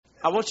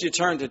I want you to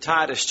turn to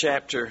Titus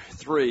chapter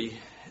 3.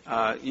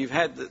 You've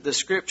had the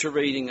scripture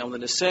reading on the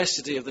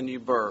necessity of the new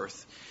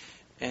birth.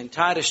 And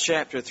Titus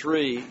chapter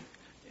 3,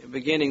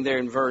 beginning there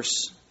in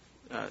verse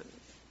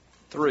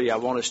 3, I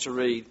want us to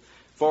read.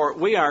 For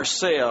we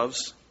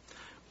ourselves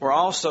were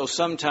also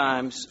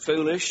sometimes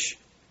foolish,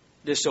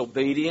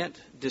 disobedient,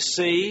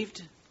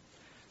 deceived,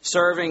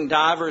 serving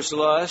divers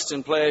lusts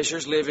and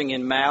pleasures, living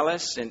in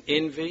malice and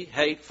envy,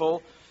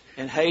 hateful,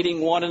 and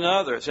hating one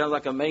another. It sounds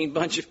like a mean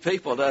bunch of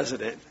people,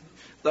 doesn't it?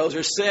 Those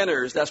are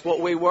sinners. That's what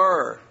we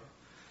were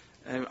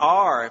and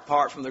are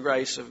apart from the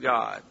grace of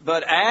God.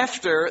 But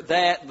after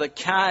that, the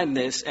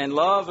kindness and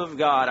love of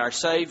God, our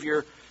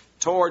Savior,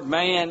 toward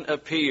man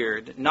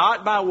appeared,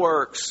 not by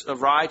works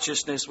of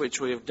righteousness which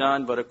we have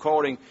done, but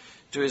according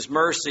to His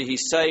mercy He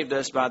saved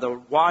us by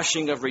the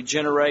washing of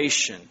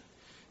regeneration.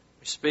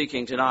 We're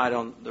speaking tonight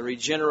on the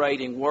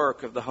regenerating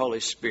work of the Holy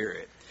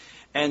Spirit.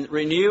 And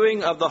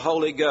renewing of the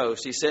Holy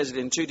Ghost. He says it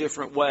in two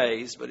different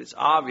ways, but it's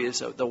obvious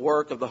the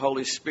work of the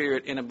Holy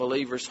Spirit in a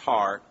believer's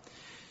heart,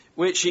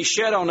 which He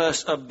shed on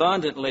us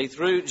abundantly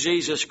through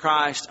Jesus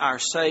Christ our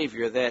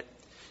Savior, that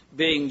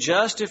being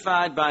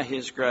justified by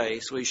His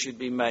grace, we should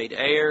be made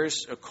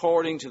heirs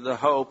according to the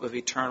hope of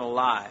eternal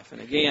life. And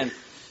again,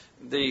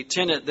 the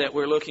tenet that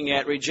we're looking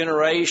at,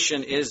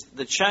 regeneration, is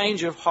the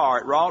change of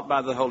heart wrought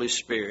by the Holy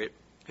Spirit,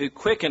 who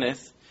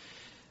quickeneth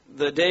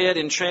the dead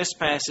in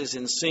trespasses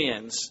and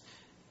sins,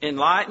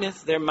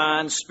 enlighteneth their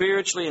minds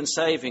spiritually and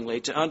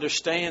savingly to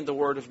understand the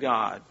Word of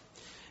God,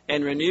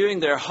 and renewing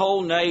their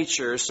whole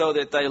nature so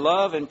that they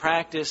love and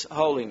practice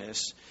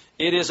holiness.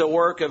 It is a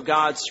work of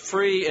God's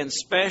free and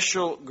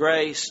special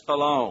grace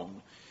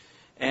alone.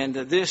 And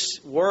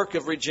this work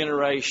of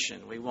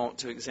regeneration we want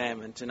to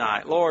examine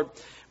tonight. Lord,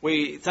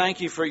 we thank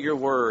You for Your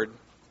Word,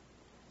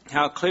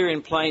 how clear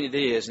and plain it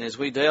is. And as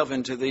we delve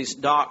into these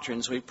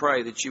doctrines, we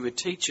pray that You would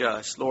teach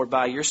us, Lord,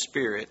 by Your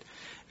Spirit.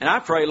 And I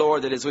pray,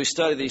 Lord, that as we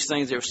study these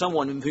things, there's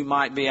someone who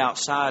might be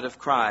outside of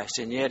Christ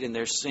and yet in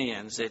their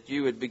sins, that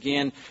You would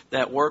begin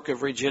that work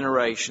of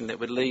regeneration that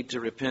would lead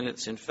to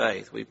repentance and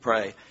faith. We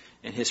pray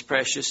in His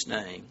precious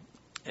name.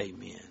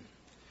 Amen.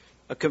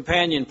 A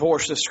companion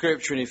portion of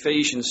Scripture in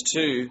Ephesians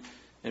 2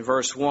 and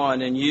verse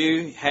 1, And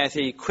you hath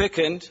He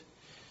quickened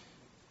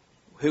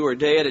who are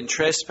dead in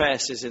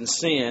trespasses and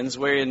sins,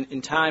 wherein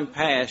in time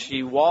past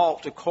ye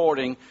walked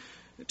according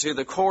to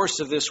the course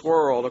of this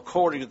world,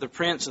 according to the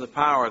prince of the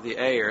power of the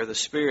air, the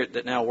spirit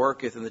that now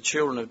worketh in the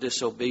children of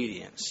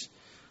disobedience,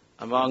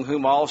 among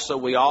whom also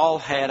we all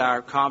had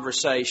our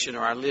conversation,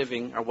 or our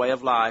living, our way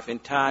of life, in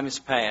times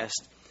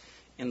past,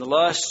 in the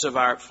lusts of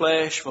our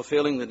flesh,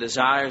 fulfilling the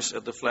desires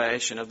of the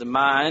flesh and of the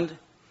mind,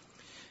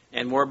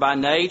 and were by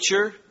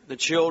nature the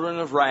children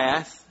of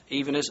wrath,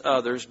 even as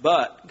others.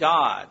 But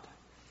God,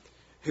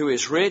 who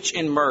is rich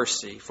in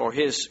mercy, for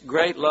His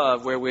great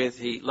love wherewith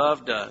He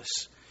loved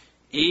us,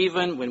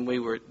 even when we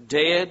were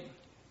dead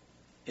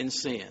in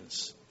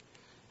sins,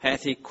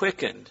 hath He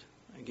quickened.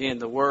 Again,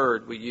 the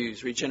word we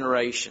use,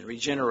 regeneration,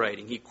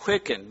 regenerating. He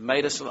quickened,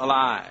 made us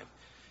alive,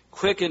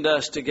 quickened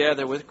us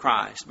together with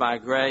Christ. By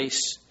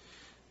grace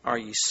are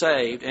ye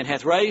saved, and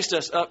hath raised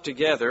us up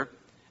together,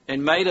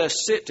 and made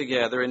us sit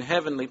together in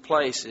heavenly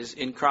places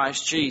in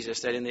Christ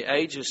Jesus, that in the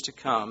ages to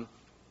come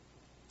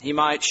He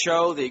might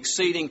show the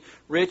exceeding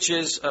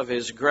riches of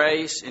His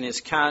grace and His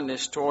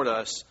kindness toward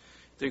us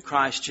through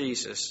Christ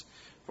Jesus.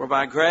 For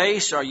by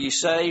grace are ye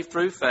saved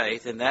through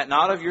faith, and that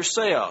not of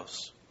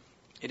yourselves.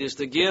 It is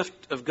the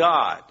gift of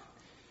God,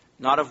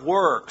 not of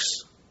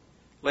works,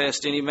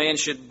 lest any man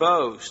should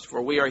boast. For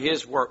we are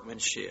His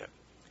workmanship,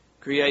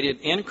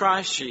 created in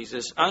Christ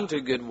Jesus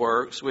unto good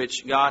works,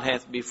 which God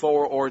hath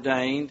before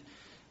ordained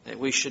that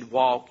we should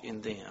walk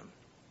in them.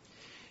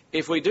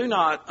 If we do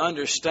not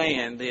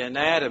understand the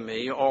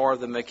anatomy or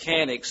the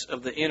mechanics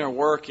of the inner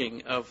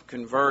working of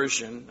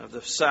conversion, of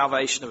the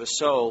salvation of a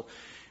soul,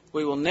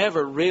 we will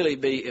never really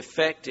be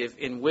effective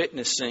in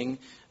witnessing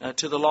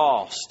to the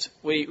lost.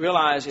 We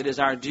realize it is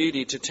our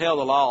duty to tell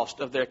the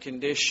lost of their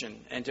condition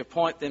and to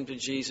point them to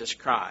Jesus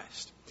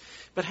Christ.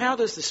 But how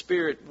does the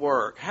Spirit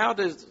work? How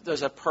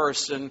does a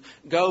person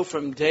go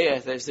from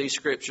death, as these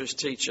Scriptures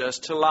teach us,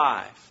 to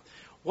life?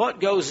 What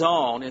goes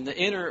on in the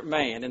inner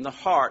man, in the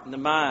heart, in the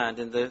mind,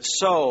 in the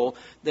soul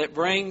that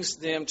brings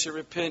them to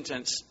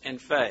repentance and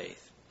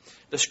faith?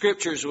 The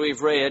Scriptures we've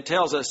read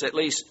tells us at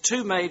least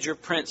two major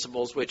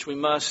principles which we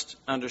must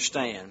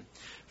understand.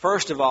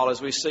 First of all,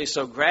 as we see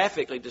so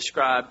graphically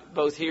described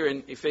both here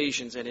in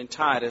Ephesians and in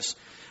Titus,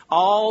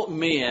 all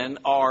men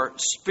are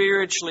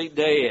spiritually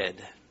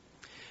dead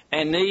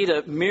and need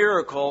a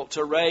miracle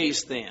to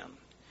raise them.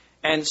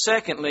 And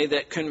secondly,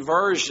 that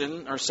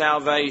conversion or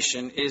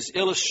salvation is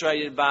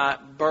illustrated by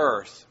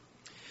birth.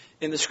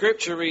 In the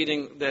scripture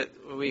reading that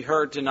we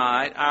heard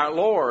tonight, our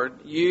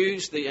Lord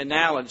used the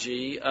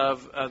analogy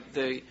of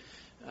the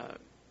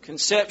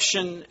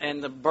conception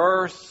and the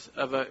birth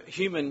of a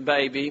human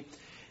baby.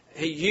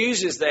 He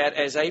uses that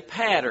as a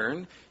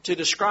pattern to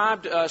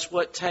describe to us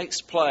what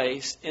takes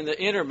place in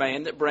the inner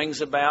man that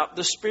brings about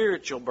the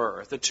spiritual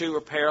birth. The two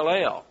are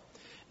parallel.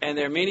 and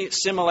there are many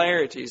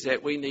similarities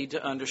that we need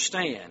to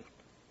understand.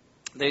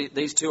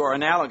 These two are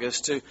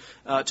analogous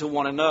to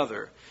one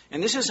another.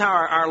 And this is how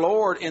our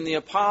Lord and the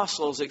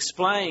apostles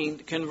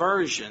explained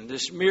conversion,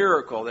 this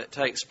miracle that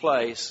takes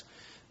place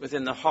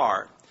within the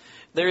heart.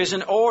 There is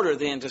an order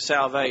then to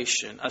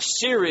salvation, a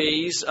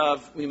series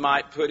of, we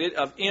might put it,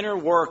 of inner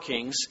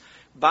workings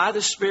by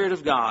the Spirit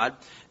of God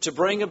to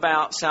bring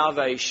about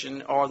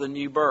salvation or the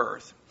new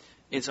birth.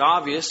 It's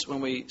obvious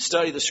when we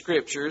study the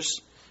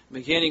Scriptures,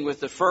 beginning with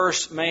the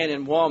first man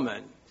and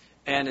woman,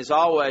 and as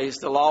always,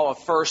 the law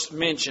of first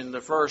mention, the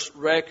first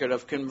record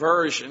of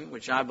conversion,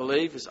 which I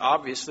believe is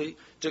obviously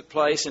took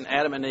place in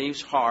Adam and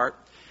Eve's heart.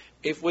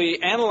 If we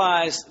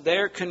analyze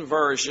their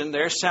conversion,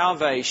 their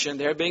salvation,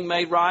 their being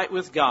made right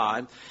with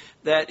God,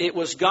 that it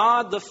was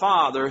God the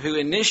Father who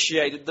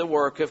initiated the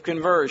work of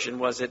conversion,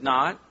 was it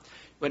not?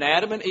 When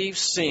Adam and Eve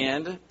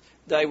sinned,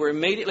 they were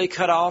immediately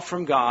cut off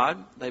from God.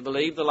 They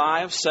believed the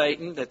lie of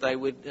Satan, that they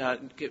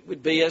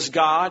would be as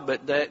God,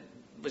 but that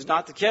was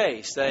not the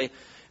case. They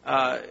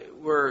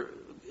were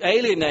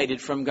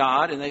alienated from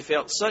God, and they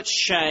felt such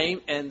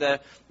shame and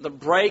the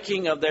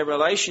breaking of their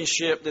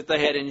relationship that they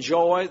had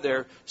enjoyed.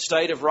 Their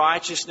state of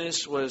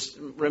righteousness was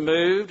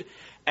removed,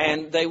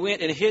 and they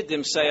went and hid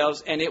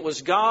themselves, and it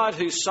was God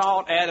who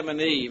sought Adam and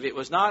Eve. It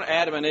was not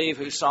Adam and Eve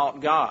who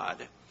sought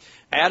God.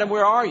 Adam,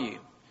 where are you?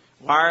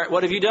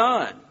 What have you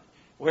done?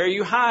 Where are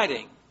you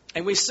hiding?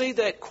 And we see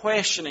that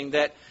questioning,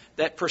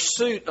 that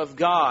pursuit of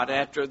God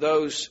after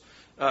those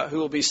who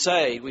will be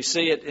saved. We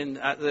see it in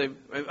the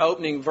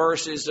opening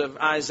verses of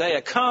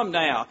Isaiah. Come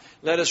now,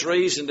 let us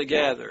reason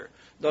together,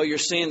 though your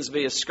sins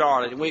be as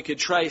scarlet. And we could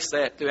trace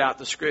that throughout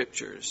the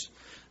Scriptures.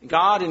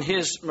 God in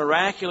His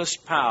miraculous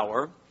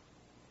power,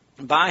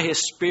 by His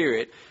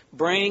Spirit,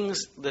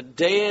 brings the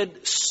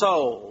dead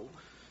soul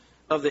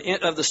of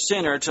the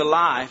sinner to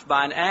life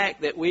by an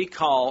act that we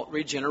call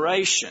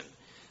regeneration.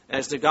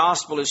 As the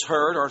gospel is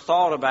heard or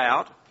thought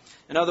about,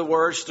 in other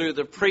words, through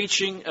the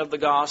preaching of the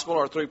gospel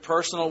or through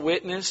personal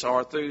witness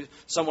or through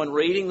someone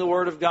reading the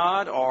Word of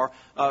God or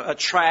a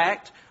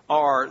tract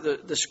or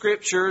the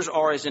Scriptures,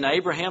 or as in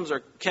Abraham's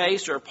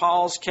case or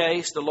Paul's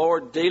case, the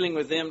Lord dealing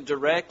with them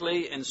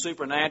directly and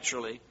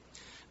supernaturally.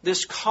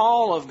 This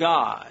call of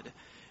God,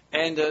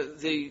 and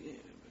the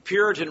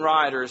Puritan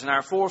writers and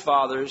our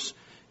forefathers,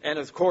 and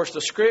of course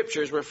the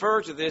Scriptures,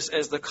 refer to this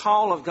as the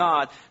call of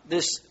God.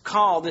 This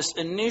call, this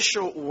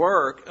initial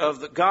work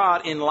of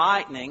God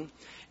enlightening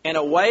and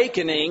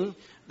awakening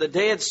the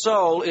dead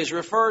soul, is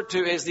referred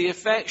to as the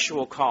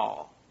effectual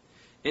call.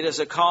 It is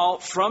a call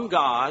from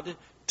God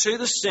to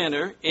the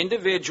sinner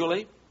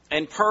individually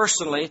and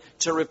personally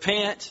to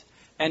repent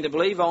and to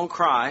believe on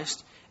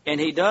Christ. And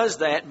He does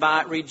that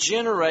by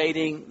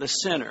regenerating the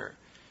sinner.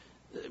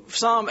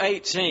 Psalm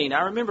 18,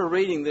 I remember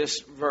reading this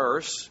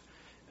verse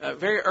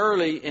very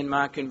early in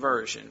my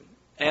conversion,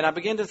 and I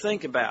began to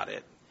think about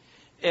it.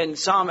 In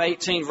Psalm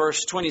 18,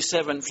 verse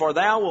 27, for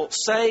thou wilt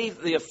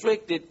save the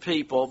afflicted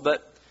people,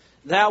 but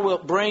thou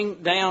wilt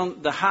bring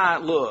down the high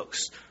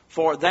looks.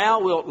 For thou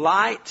wilt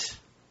light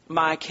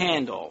my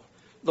candle.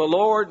 The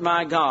Lord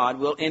my God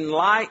will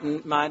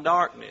enlighten my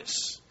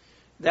darkness.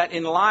 That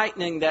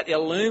enlightening, that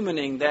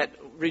illumining, that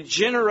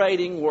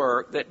regenerating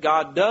work that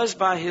God does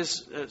by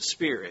His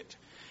Spirit.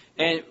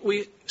 And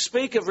we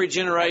speak of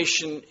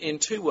regeneration in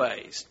two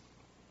ways.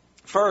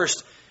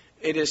 First,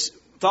 it is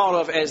thought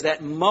of as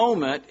that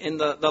moment in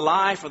the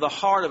life or the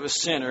heart of a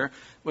sinner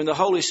when the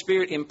Holy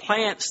Spirit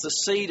implants the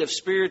seed of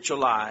spiritual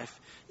life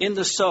in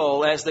the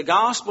soul as the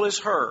gospel is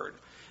heard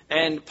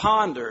and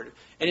pondered,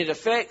 and it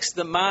affects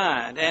the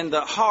mind and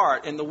the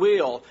heart and the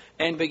will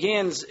and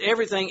begins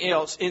everything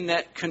else in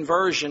that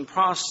conversion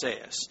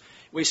process.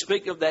 We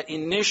speak of that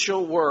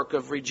initial work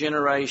of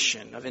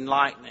regeneration, of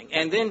enlightening.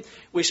 And then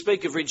we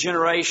speak of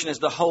regeneration as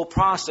the whole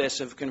process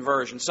of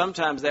conversion.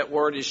 Sometimes that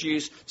word is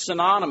used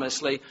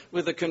synonymously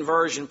with the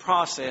conversion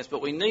process,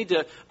 but we need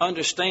to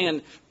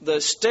understand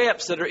the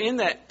steps that are in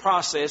that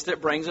process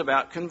that brings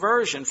about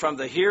conversion, from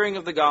the hearing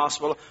of the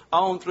gospel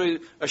on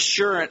through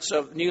assurance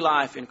of new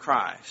life in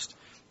Christ.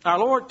 Our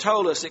Lord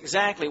told us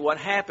exactly what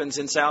happens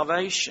in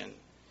salvation.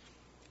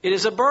 It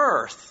is a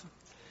birth.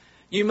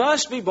 You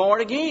must be born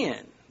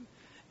again.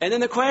 And then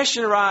the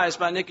question arises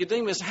by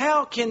Nicodemus,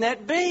 how can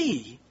that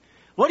be?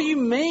 What do you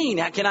mean?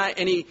 How can I?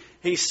 And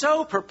he's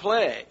so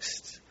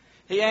perplexed.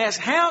 He asks,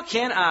 how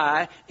can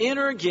I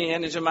enter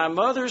again into my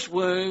mother's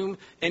womb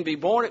and be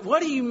born?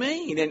 What do you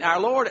mean? And our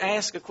Lord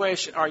asked a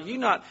question.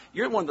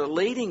 You're one of the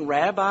leading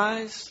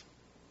rabbis,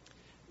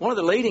 one of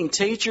the leading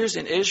teachers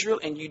in Israel,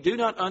 and you do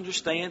not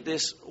understand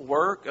this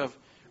work of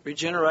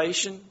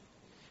regeneration?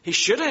 He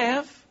should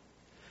have.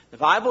 The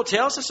Bible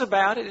tells us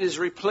about it. It is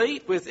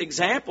replete with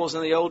examples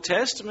in the Old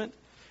Testament.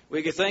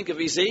 We could think of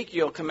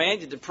Ezekiel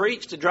commanded to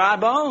preach to dry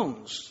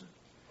bones.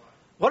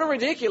 What a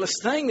ridiculous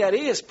thing that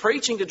is,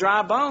 preaching to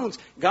dry bones.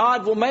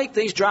 God will make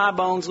these dry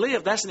bones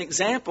live. That's an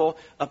example,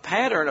 a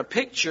pattern, a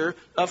picture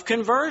of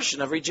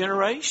conversion, of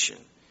regeneration,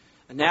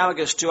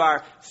 analogous to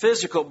our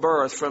physical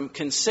birth from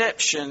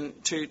conception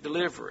to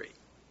delivery.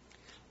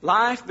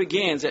 Life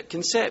begins at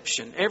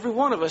conception. Every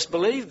one of us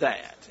believe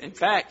that. In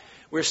fact,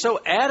 we're so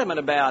adamant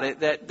about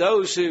it that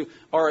those who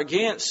are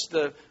against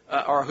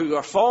or who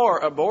are for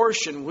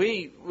abortion,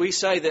 we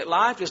say that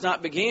life does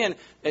not begin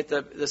at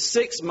the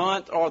 6th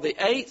month or the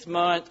 8th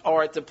month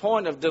or at the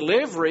point of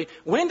delivery.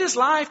 When does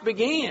life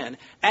begin?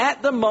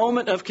 At the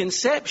moment of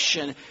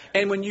conception.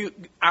 And when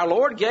our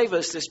Lord gave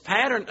us this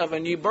pattern of a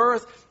new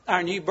birth,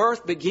 our new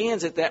birth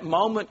begins at that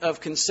moment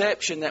of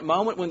conception, that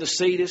moment when the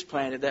seed is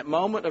planted, that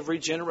moment of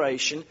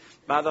regeneration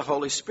by the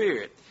Holy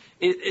Spirit.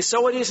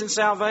 So it is in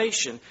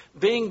salvation.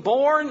 Being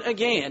born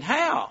again.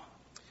 How?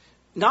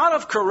 Not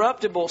of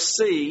corruptible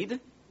seed.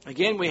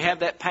 Again, we have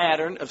that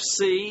pattern of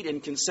seed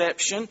and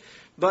conception.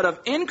 But of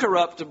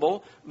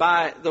incorruptible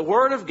by the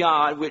Word of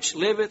God, which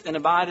liveth and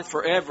abideth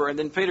forever. And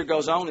then Peter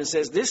goes on and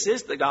says, this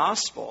is the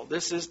gospel.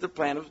 This is the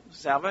plan of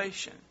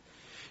salvation.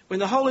 When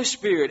the Holy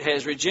Spirit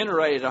has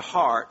regenerated a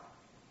heart,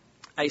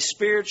 a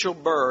spiritual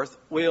birth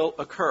will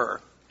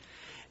occur.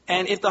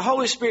 And if the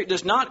Holy Spirit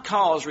does not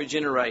cause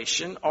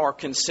regeneration or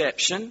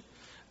conception,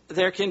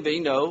 there can be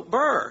no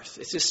birth.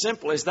 It's as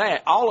simple as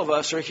that. All of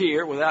us are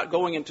here, without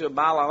going into a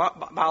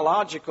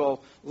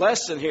biological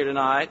lesson here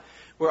tonight,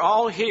 we're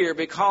all here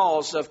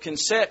because of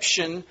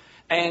conception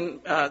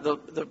and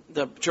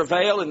the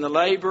travail and the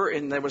labor,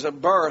 and there was a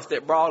birth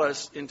that brought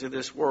us into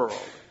this world.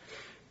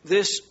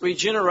 This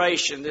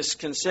regeneration, this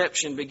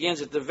conception,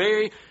 begins at the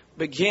very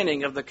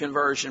beginning of the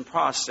conversion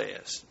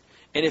process.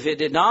 And if it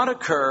did not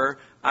occur,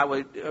 I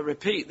would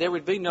repeat, there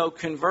would be no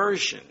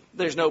conversion.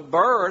 There's no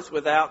birth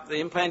without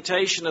the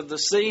implantation of the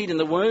seed in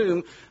the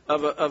womb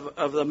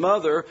of the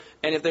mother.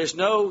 And if there's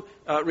no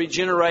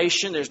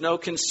regeneration, there's no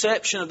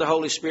conception of the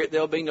Holy Spirit,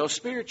 there'll be no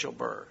spiritual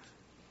birth.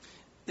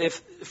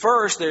 If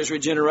first there's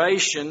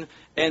regeneration,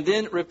 and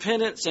then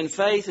repentance and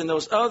faith, and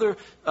those other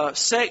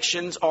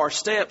sections or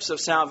steps of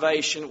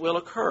salvation will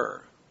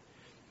occur.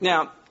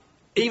 Now,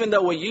 even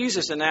though we use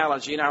this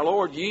analogy, and our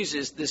Lord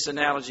uses this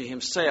analogy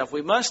Himself,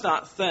 we must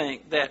not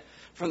think that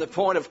from the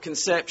point of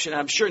conception,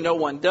 I'm sure no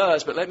one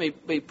does, but let me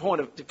be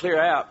to clear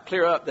up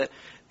that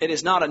it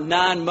is not a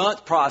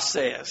 9-month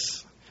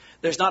process.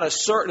 There's not a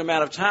certain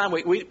amount of time.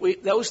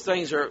 Those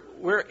things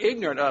we're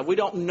ignorant of. We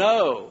don't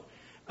know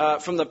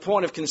from the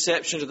point of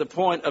conception to the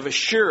point of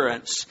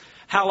assurance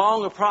how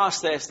long a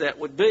process that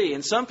would be.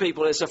 And some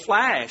people, it's a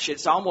flash.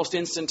 It's almost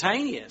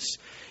instantaneous.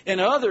 In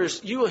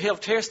others, you will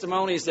have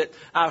testimonies that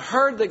I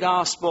heard the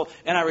gospel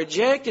and I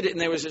rejected it,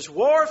 and there was this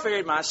warfare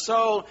in my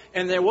soul,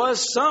 and there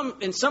was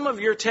in some of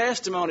your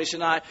testimonies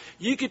tonight,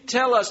 you could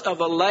tell us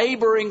of a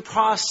laboring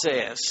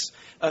process,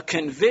 a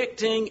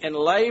convicting and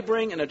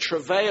laboring and a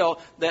travail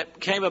that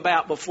came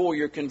about before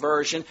your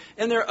conversion.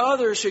 And there are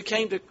others who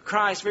came to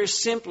Christ very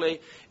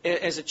simply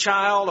as a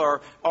child,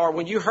 or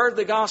when you heard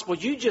the gospel,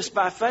 you just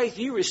by faith,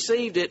 you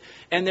received it,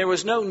 and there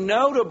was no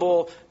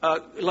notable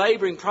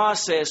laboring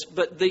process,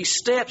 but these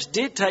steps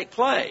did take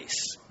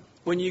place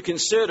when you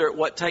consider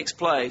what takes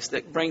place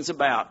that brings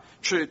about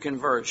true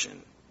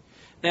conversion.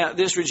 Now,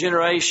 this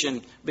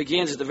regeneration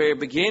begins at the very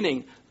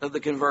beginning of the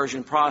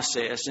conversion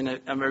process. And I'm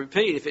going to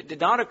repeat, if it did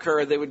not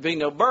occur, there would be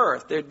no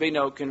birth. There would be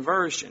no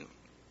conversion.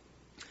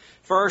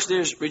 First,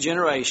 there's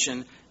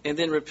regeneration, and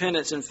then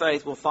repentance and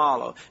faith will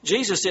follow.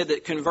 Jesus said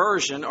that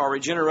conversion or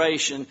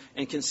regeneration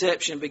and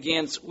conception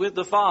begins with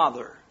the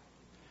Father,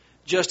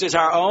 just as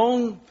our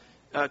own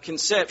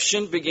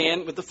conception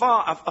began with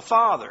a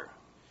father.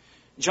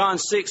 John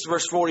 6,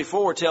 verse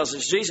 44 tells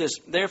us, Jesus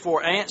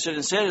therefore answered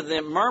and said to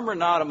them, murmur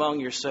not among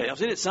yourselves.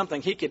 Isn't it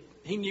something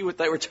he knew what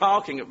they were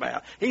talking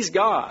about? He's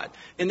God.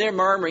 In their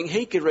murmuring,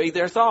 He could read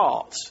their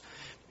thoughts.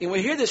 And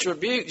we hear this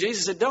rebuke.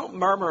 Jesus said, don't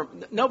murmur.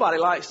 Nobody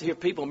likes to hear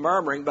people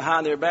murmuring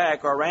behind their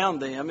back or around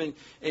them.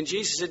 And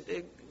Jesus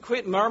said,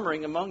 quit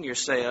murmuring among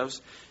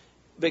yourselves,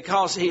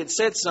 because He had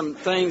said some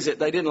things that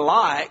they didn't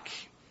like.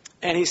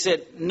 And He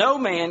said, no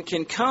man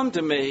can come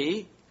to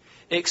me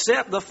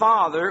except the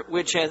Father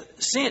which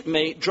hath sent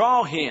me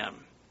draw him,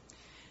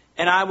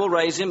 and I will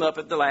raise him up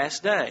at the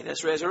last day.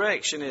 That's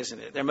resurrection, isn't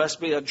it? There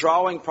must be a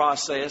drawing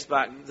process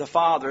by the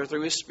Father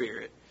through His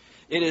Spirit.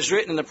 It is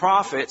written in the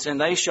prophets, and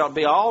they shall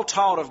be all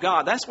taught of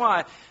God. That's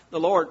why the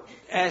Lord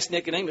asked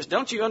Nicodemus,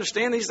 don't you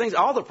understand these things?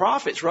 All the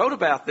prophets wrote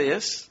about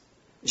this.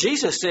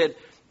 Jesus said,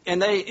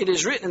 it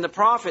is written in the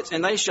prophets,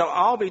 and they shall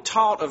all be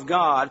taught of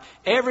God.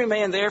 Every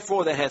man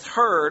therefore that hath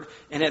heard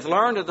and hath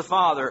learned of the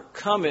Father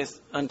cometh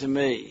unto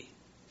me.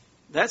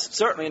 That's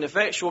certainly an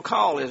effectual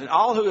call, isn't it?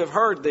 All who have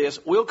heard this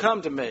will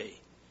come to me.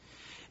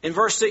 In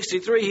verse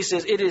 63, He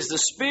says, it is the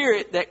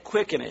Spirit that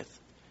quickeneth.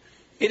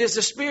 It is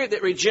the Spirit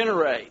that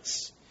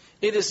regenerates.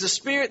 It is the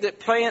Spirit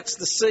that plants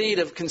the seed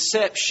of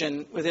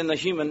conception within the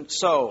human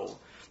soul.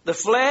 The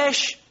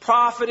flesh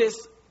profiteth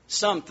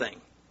something.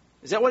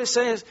 Is that what it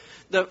says?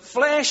 The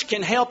flesh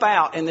can help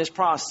out in this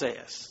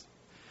process.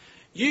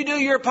 You do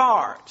your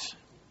part.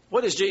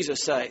 What does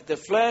Jesus say? The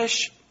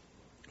flesh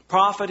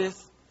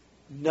profiteth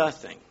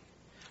nothing.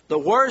 The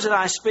words that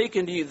I speak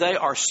unto you, they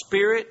are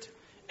spirit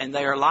and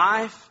they are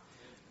life.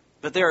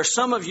 But there are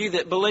some of you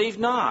that believe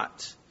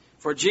not.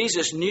 For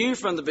Jesus knew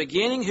from the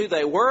beginning who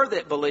they were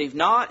that believed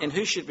not and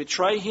who should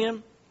betray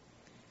Him.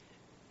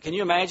 Can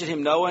you imagine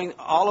him knowing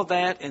all of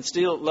that and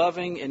still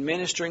loving and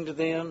ministering to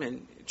them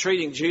and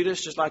treating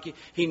Judas just like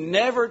he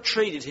never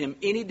treated him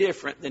any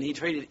different than he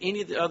treated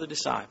any of the other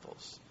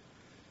disciples?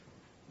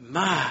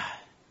 My,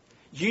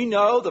 you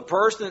know the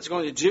person that's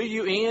going to do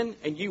you in,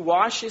 and you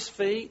wash his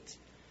feet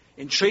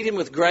and treat him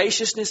with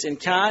graciousness and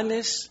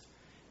kindness,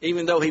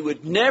 even though he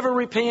would never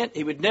repent,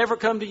 he would never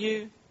come to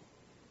you.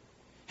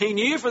 He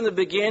knew from the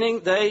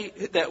beginning they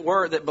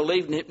that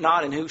believed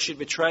not and who should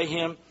betray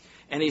him.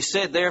 And he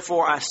said,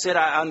 therefore, I said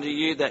unto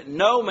you that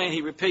no man,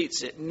 he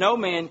repeats it, no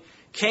man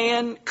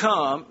can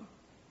come,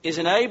 is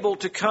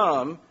enabled to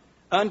come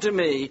unto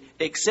me,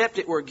 except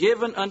it were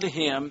given unto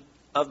him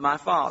of my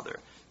Father.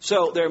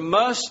 So there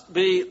must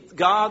be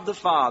God the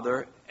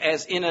Father,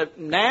 as in a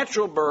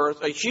natural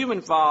birth, a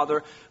human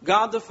father.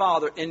 God the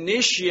Father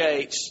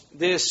initiates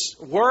this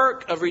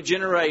work of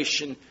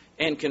regeneration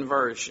and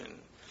conversion.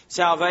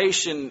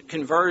 Salvation,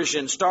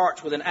 conversion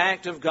starts with an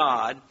act of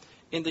God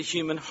in the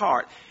human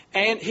heart.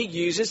 And he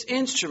uses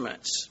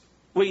instruments.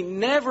 We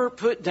never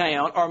put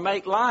down or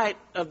make light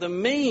of the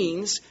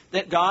means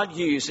that God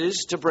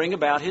uses to bring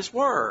about his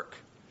work.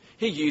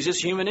 He uses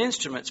human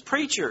instruments,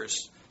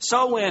 preachers,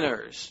 soul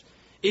winners,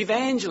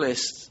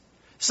 evangelists,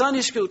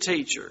 Sunday school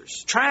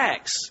teachers,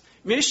 tracts,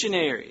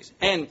 missionaries,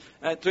 and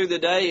through the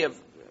day of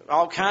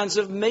all kinds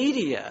of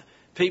media,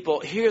 people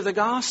hear the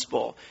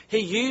gospel. He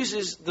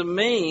uses the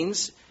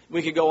means.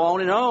 We could go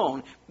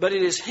on, but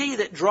it is he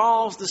that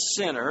draws the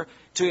sinner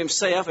to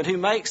himself and who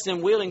makes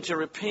them willing to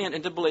repent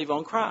and to believe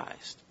on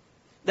Christ.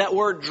 That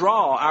word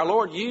draw, our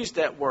Lord used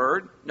that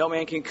word. No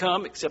man can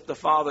come except the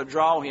Father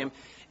draw him.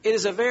 It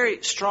is a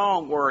very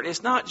strong word.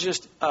 It's not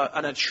just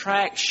an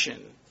attraction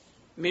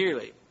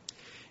merely.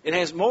 It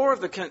has more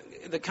of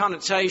the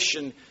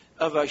connotation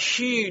of a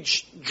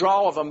huge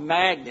draw of a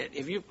magnet.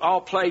 If you've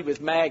all played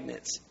with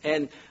magnets,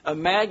 and a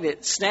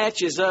magnet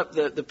snatches up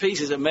the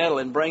pieces of metal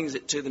and brings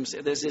it to them,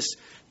 there's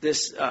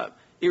this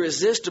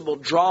irresistible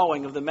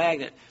drawing of the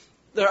magnet.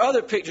 There are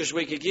other pictures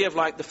we could give,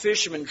 like the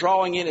fishermen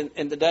drawing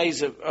in the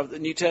days of the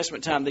New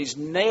Testament time, these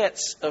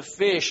nets of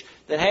fish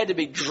that had to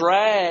be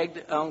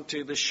dragged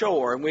onto the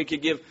shore. And we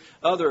could give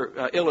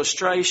other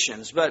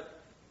illustrations. But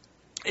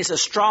it's a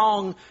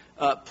strong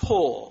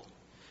pull.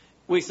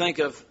 We think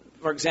of,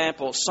 for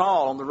example,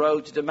 Saul on the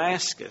road to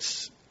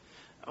Damascus.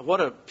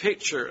 What a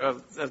picture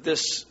of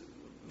this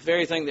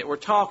very thing that we're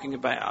talking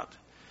about.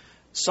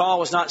 Saul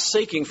was not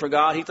seeking for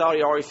God. He thought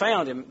he already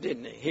found him,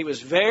 didn't he? He was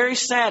very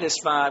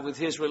satisfied with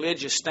his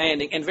religious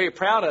standing and very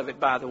proud of it,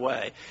 by the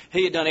way.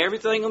 He had done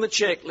everything on the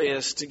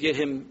checklist to get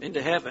him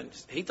into heaven,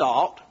 he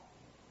thought.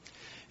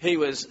 He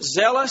was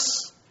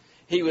zealous.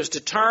 He was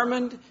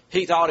determined.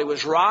 He thought he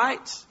was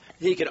right.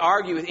 He could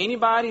argue with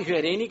anybody who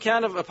had any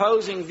kind of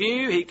opposing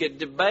view. He could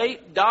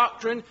debate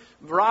doctrine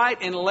right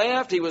and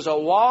left. He was a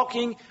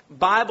walking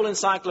Bible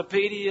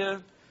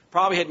encyclopedia.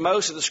 Probably had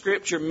most of the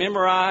Scripture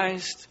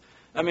memorized.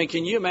 I mean,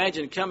 can you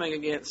imagine coming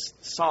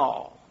against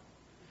Saul?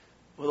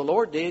 Well, the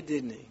Lord did,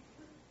 didn't he?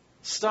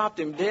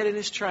 Stopped him dead in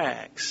his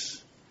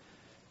tracks.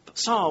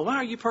 Saul, why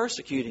are you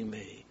persecuting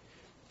me?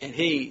 And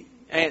he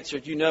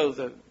answered, you know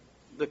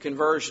the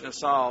conversion of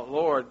Saul.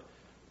 Lord,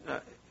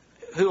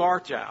 who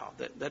art thou?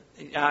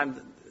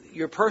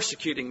 You're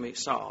persecuting me,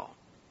 Saul.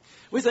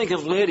 We think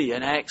of Lydia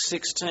in Acts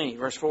 16,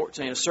 verse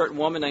 14. A certain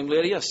woman named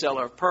Lydia, a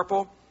seller of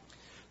purple,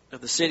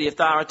 of the city of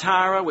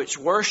Thyatira, which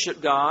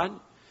worshipped God.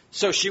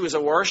 So she was a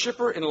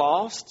worshiper and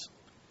lost.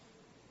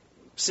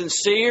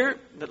 Sincere,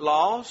 but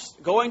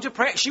lost. Going to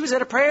prayer. She was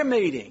at a prayer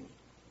meeting,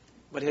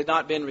 but had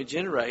not been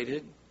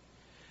regenerated.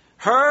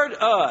 Heard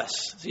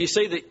us. So you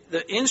see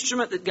the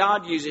instrument that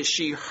God uses.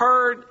 She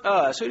heard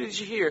us. Who did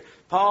she hear?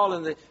 Paul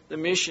and the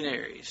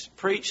missionaries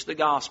preached the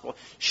gospel.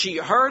 She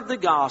heard the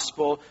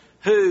gospel,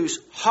 whose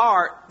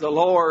heart the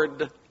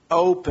Lord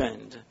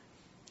opened.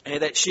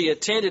 And that she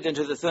attended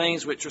into the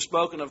things which were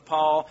spoken of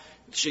Paul.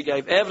 She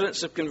gave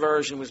evidence of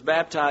conversion, was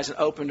baptized, and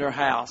opened her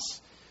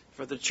house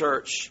for the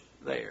church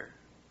there.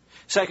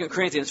 2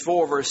 Corinthians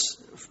 4, verse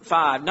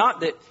 5. Not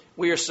that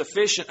we are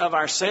sufficient of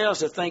ourselves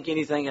to think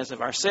anything as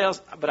of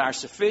ourselves, but our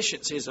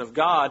sufficiency is of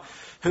God,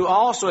 who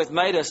also hath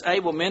made us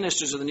able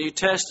ministers of the New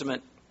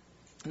Testament,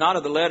 not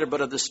of the letter,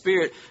 but of the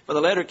Spirit. For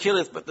the letter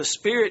killeth, but the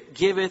Spirit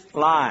giveth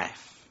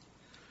life.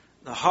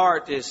 The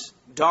heart is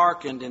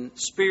darkened and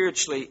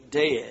spiritually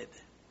dead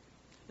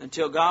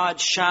until God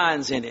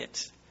shines in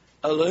it,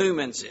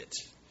 illumines it.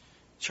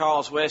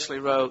 Charles Wesley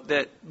wrote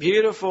that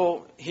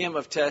beautiful hymn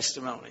of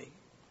testimony.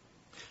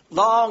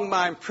 Long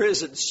my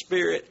imprisoned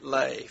spirit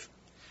lay,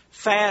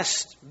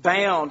 fast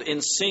bound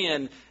in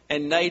sin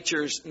and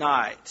nature's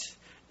night.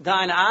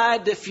 Thine eye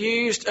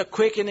diffused a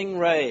quickening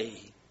ray.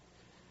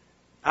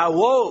 I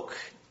woke,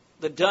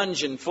 the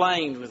dungeon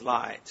flamed with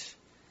light.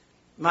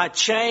 My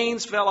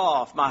chains fell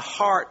off, my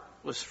heart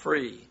was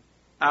free.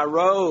 I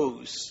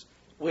rose,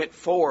 went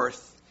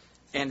forth,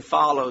 and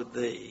followed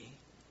thee.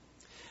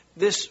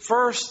 This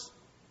first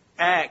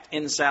act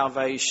in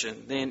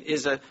salvation, then,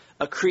 is a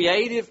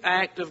creative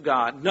act of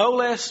God, no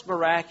less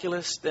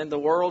miraculous than the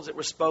worlds that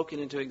were spoken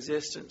into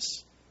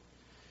existence.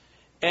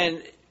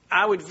 And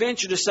I would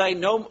venture to say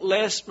no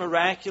less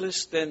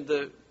miraculous than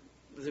the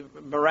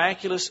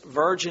miraculous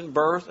virgin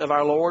birth of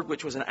our Lord,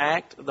 which was an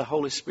act of the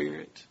Holy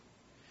Spirit.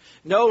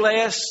 No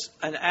less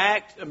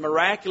a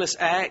miraculous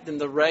act than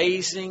the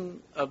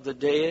raising of the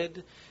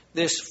dead.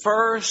 This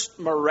first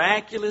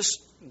miraculous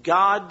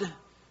God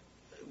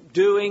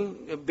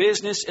doing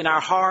business in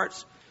our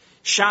hearts,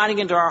 shining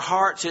into our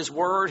hearts His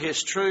Word,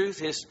 His truth,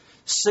 His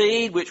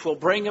seed, which will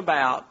bring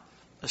about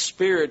a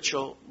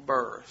spiritual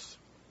birth.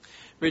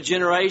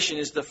 Regeneration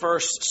is the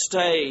first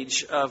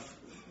stage of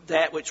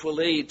that which will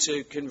lead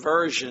to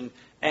conversion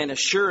and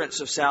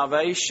assurance of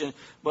salvation.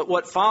 But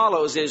what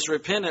follows is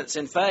repentance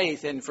and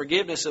faith and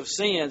forgiveness of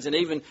sins, and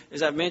even,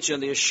 as I've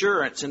mentioned, the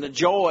assurance and the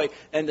joy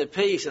and the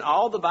peace and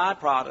all the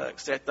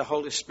byproducts that the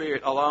Holy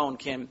Spirit alone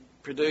can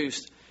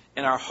produce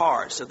in our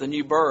hearts of the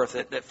new birth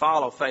that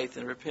follow faith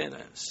and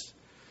repentance.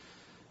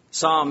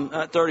 Psalm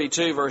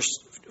 32 verse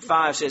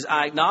 5 says,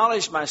 I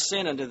acknowledge my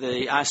sin unto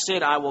Thee. I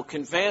said, I will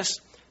confess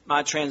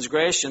my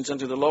transgressions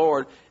unto the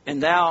Lord,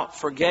 and Thou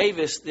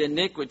forgavest the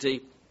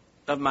iniquity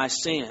of my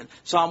sin.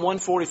 Psalm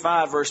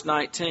 145 verse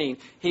 19,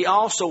 He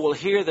also will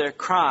hear their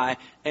cry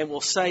and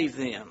will save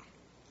them.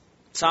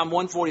 Psalm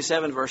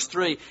 147 verse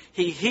 3,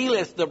 He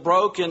healeth the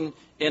broken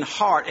in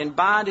heart and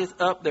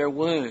bindeth up their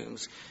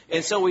wounds.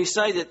 And so we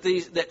say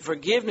that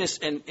forgiveness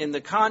and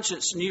the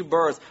conscience new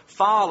birth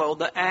follow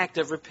the act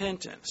of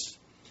repentance.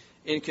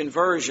 In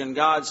conversion,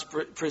 God's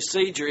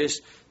procedure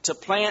is to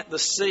plant the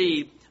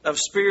seed of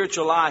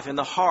spiritual life in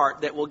the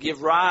heart that will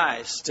give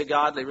rise to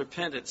godly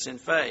repentance and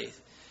faith.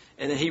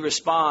 And then He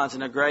responds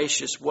in a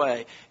gracious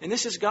way. And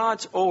this is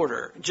God's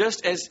order.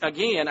 Just as,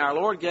 again, our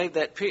Lord gave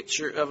that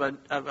picture of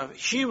a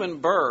human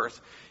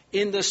birth,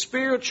 in the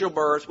spiritual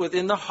birth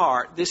within the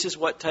heart, this is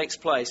what takes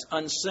place.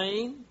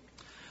 Unseen.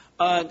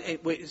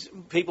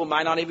 People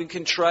might not even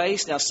can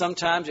trace. Now,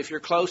 sometimes if you're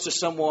close to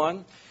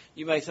someone,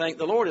 you may think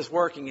the Lord is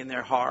working in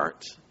their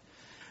heart.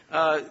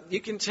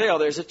 You can tell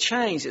there's a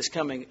change that's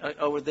coming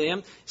over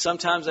them.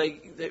 Sometimes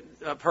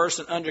a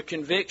person under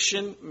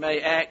conviction may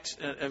act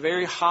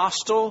very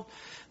hostile.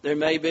 There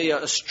may be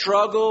a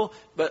struggle,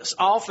 but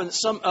often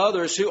some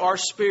others who are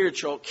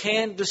spiritual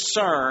can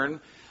discern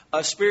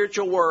a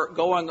spiritual work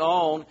going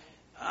on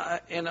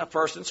in a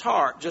person's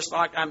heart. Just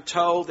like I'm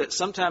told that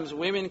sometimes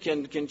women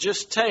can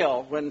just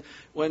tell when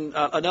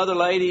another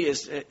lady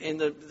is in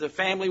the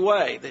family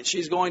way that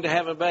she's going to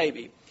have a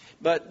baby.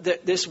 But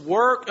this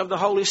work of the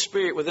Holy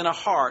Spirit within a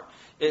heart,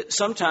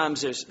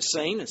 sometimes is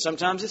seen and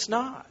sometimes it's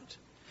not.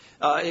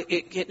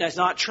 It's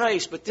not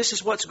traced, but this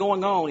is what's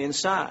going on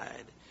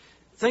inside.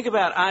 Think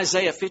about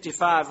Isaiah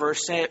 55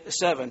 verse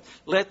 7.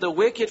 Let the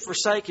wicked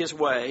forsake his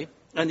way,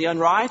 and the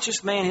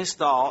unrighteous man his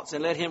thoughts,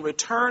 and let him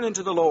return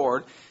unto the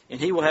Lord,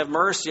 and He will have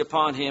mercy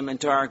upon him, and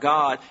to our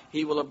God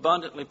He will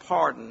abundantly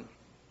pardon.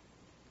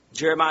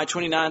 Jeremiah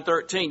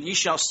 29:13, Ye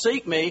shall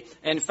seek me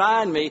and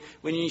find me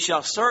when ye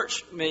shall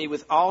search me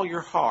with all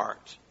your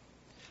heart.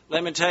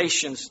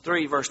 Lamentations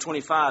 3 verse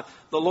 25,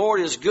 The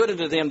Lord is good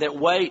unto them that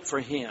wait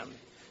for Him,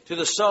 to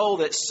the soul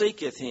that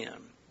seeketh Him.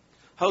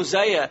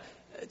 Hosea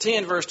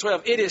 10 verse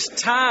 12, It is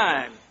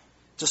time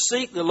to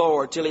seek the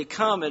Lord till He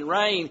come and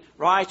rain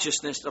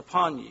righteousness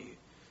upon you.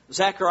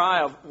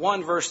 Zechariah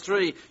 1 verse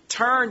 3,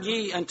 Turn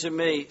ye unto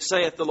me,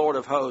 saith the Lord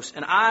of hosts,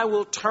 and I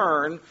will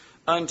turn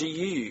unto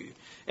you.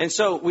 And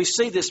so we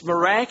see this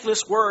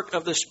miraculous work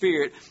of the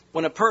Spirit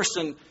when a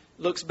person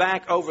looks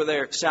back over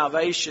their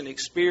salvation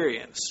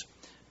experience,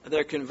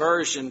 their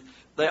conversion.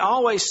 They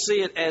always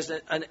see it as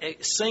a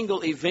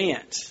single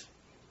event,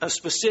 a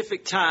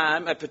specific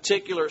time, a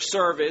particular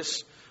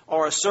service,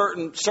 or a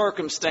certain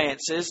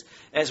circumstances.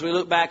 As we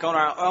look back on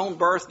our own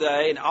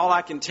birthday, and all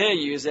I can tell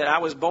you is that I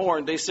was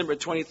born December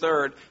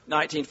 23rd,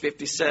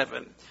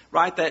 1957.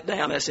 Write that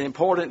down. That's an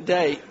important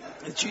date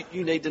that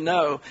you need to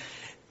know.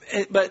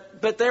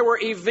 But there were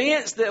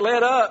events that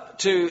led up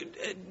to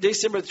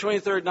December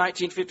 23rd,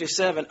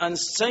 1957,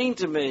 unseen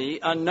to me,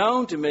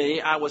 unknown to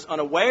me. I was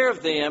unaware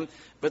of them,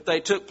 but they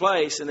took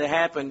place and they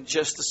happened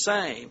just the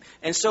same.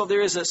 And so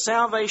there is a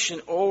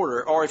salvation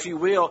order, or if you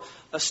will,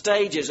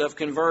 stages of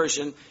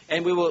conversion,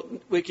 and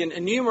we can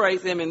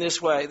enumerate them in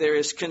this way. There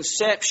is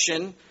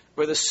conception,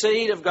 where the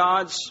seed of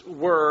God's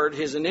Word,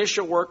 His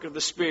initial work of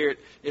the Spirit,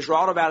 is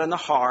wrought about in the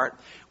heart,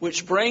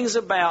 which brings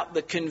about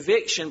the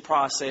conviction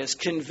process,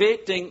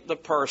 convicting the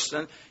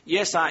person.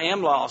 Yes, I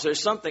am lost.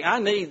 There's something, I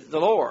need the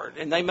Lord.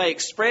 And they may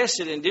express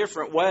it in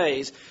different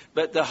ways,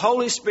 but the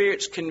Holy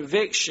Spirit's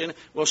conviction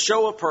will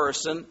show a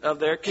person of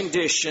their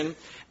condition,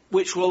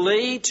 which will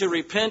lead to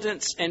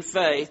repentance and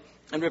faith.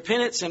 And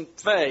repentance and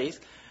faith,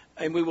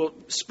 and we will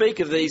speak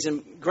of these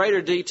in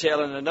greater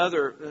detail in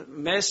another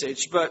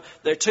message, but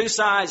they're two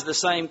sides of the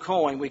same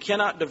coin. We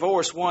cannot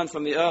divorce one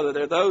from the other.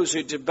 There are those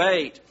who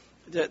debate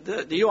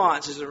the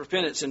nuances of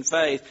repentance and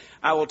faith.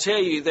 I will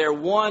tell you, they're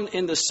one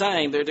in the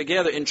same. They're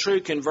together in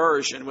true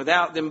conversion.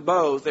 Without them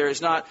both, there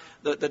is not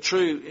the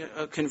true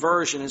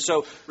conversion. And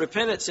so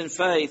repentance and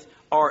faith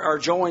are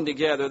joined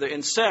together. They're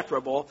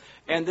inseparable.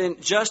 And then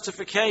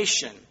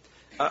justification,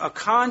 a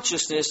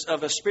consciousness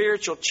of a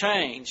spiritual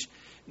change.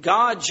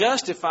 God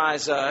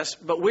justifies us,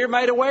 but we're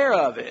made aware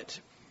of it.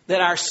 That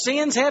our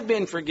sins have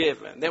been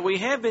forgiven, that we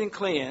have been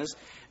cleansed,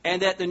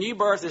 and that the new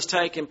birth has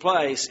taken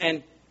place.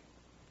 And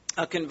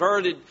a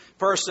converted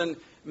person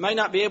may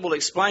not be able to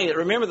explain it.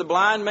 Remember the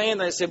blind man?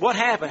 They said, what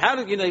happened? How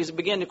did he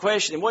begin to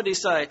question him? What did he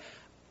say?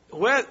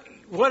 Well,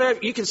 whatever,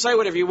 you can say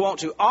whatever you want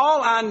to.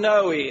 All I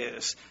know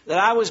is that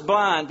I was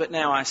blind, but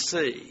now I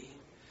see.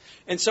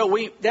 And so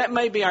that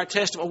may be our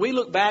testimony. We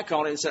look back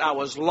on it and said, I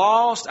was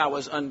lost, I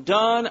was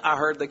undone, I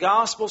heard the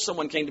gospel,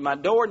 someone came to my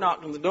door,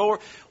 knocked on the door,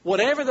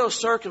 whatever those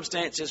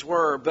circumstances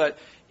were. But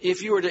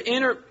if you were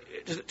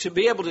to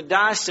be able to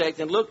dissect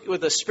and look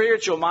with a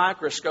spiritual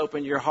microscope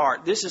in your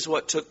heart, this is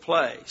what took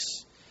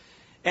place.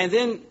 And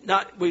then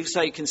we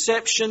say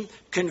conception,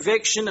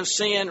 conviction of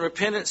sin,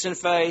 repentance and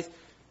faith,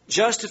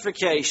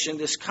 justification,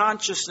 this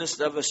consciousness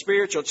of a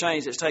spiritual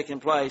change that's taken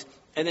place.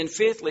 And then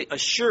fifthly,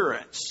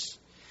 assurance.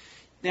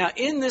 Now,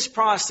 in this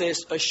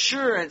process,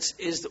 assurance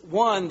is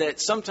one that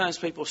sometimes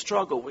people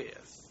struggle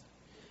with.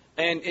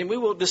 And we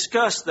will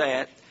discuss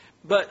that.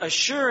 But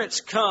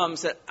assurance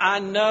comes that I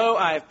know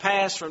I have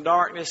passed from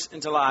darkness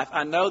into life.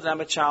 I know that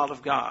I'm a child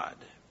of God.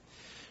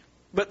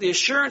 But the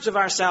assurance of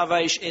our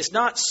salvation is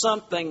not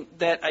something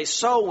that a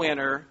soul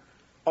winner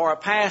or a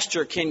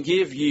pastor can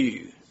give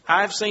you.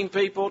 I've seen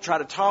people try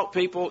to talk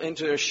people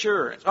into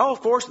assurance. Oh,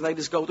 of course, and they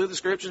just go through the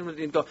Scriptures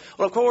and go,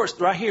 well, of course,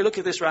 right here, look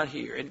at this right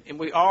here. And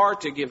we are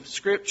to give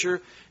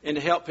Scripture and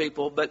to help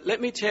people. But let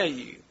me tell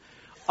you,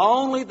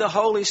 only the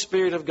Holy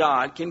Spirit of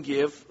God can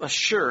give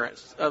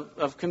assurance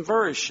of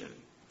conversion.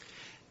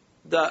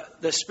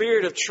 The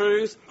Spirit of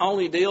truth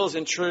only deals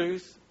in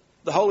truth.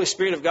 The Holy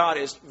Spirit of God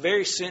is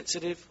very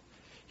sensitive.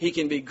 He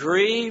can be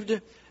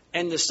grieved.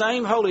 And the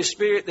same Holy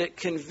Spirit that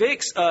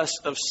convicts us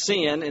of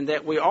sin and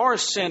that we are a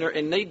sinner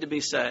and need to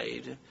be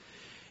saved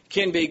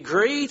can be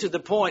grieved to the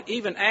point,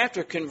 even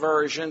after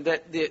conversion,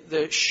 that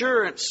the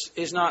assurance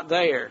is not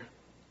there.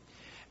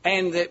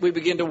 And that we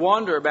begin to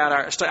wonder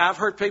about I've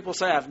heard people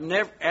say,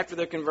 after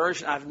their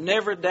conversion, I've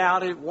never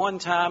doubted one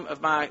time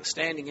of my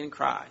standing in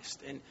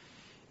Christ.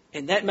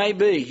 And that may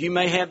be. You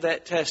may have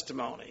that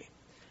testimony.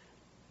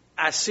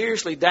 I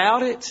seriously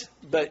doubt it,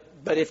 but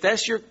if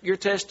that's your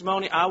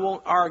testimony, I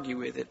won't argue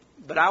with it.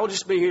 But I will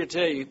just be here to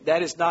tell you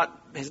that has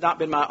not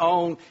been my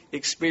own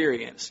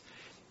experience.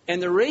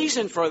 And the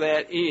reason for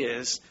that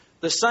is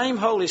the same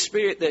Holy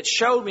Spirit that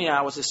showed me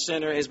I was a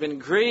sinner has been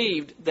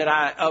grieved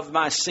of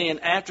my sin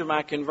after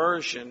my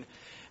conversion.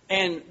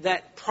 And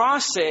that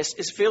process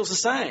feels the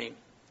same.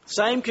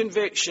 Same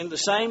conviction, the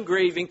same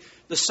grieving,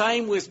 the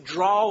same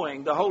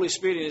withdrawing. The Holy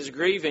Spirit is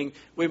grieving.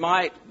 We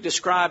might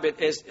describe it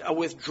as a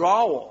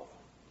withdrawal.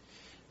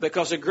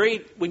 Because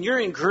when you're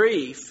in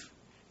grief,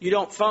 you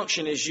don't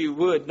function as you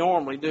would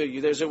normally, do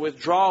you? There's a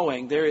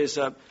withdrawing. There is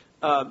a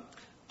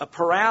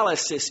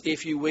paralysis,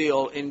 if you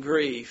will, in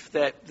grief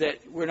that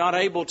we're not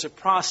able to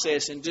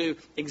process and do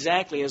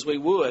exactly as we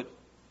would.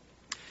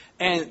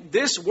 And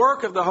this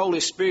work of the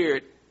Holy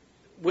Spirit,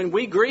 when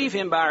we grieve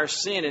Him by our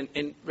sin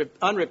and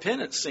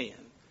unrepentant sin,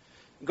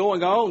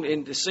 going on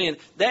into sin,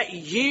 that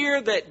year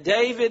that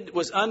David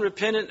was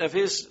unrepentant of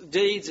his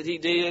deeds that he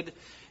did,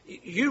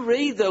 you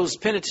read those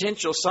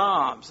penitential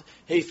psalms.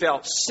 He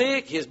felt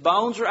sick. His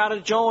bones were out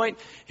of joint.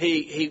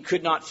 He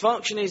could not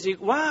function.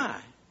 Why?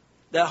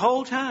 The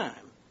whole time,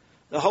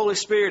 the Holy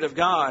Spirit of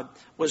God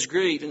was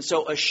grieved. And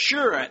so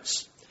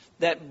assurance,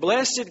 that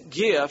blessed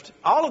gift,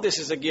 all of this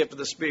is a gift of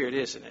the Spirit,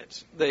 isn't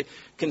it? The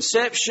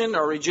conception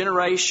or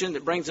regeneration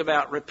that brings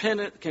about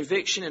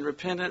conviction and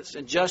repentance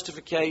and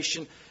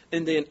justification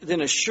and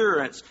then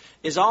assurance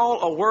is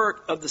all a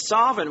work of the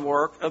sovereign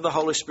work of the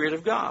Holy Spirit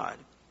of God.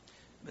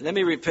 But let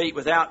me repeat,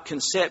 without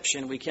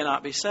conception, we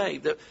cannot be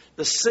saved.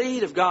 The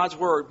seed of God's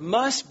Word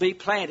must be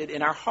planted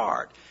in our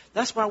heart.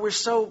 That's why we're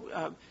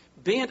so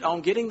bent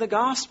on getting the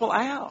gospel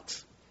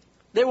out.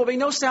 There will be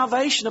no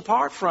salvation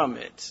apart from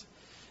it.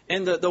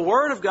 And the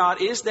Word of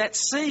God is that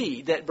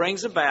seed that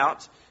brings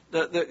about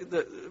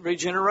the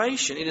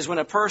regeneration. It is when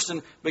a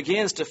person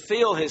begins to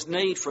feel his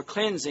need for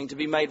cleansing, to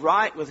be made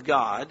right with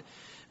God,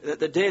 that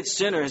the dead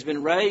sinner has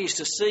been raised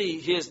to see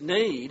his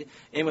need.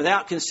 And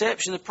without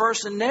conception, the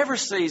person never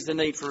sees the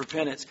need for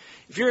repentance.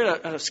 If you're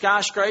in a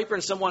skyscraper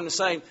and someone is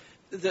saying,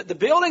 the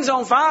building's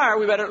on fire,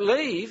 we better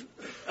leave.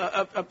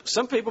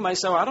 Some people may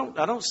say, well,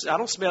 I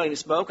don't smell any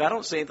smoke, I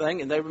don't see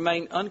anything, and they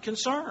remain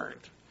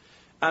unconcerned.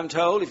 I'm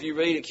told, if you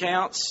read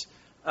accounts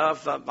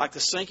of like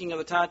the sinking of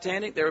the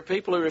Titanic, there were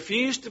people who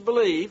refused to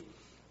believe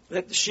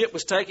that the ship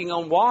was taking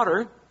on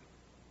water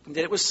and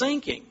that it was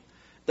sinking.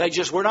 They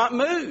just were not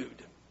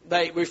moved.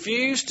 They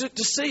refused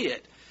to see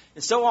it.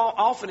 And so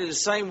often it is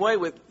the same way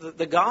with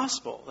the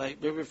gospel.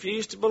 They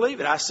refuse to believe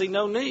it. I see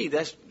no need.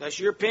 That's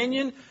your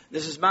opinion.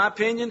 This is my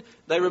opinion.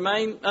 They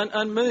remain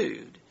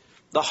unmoved.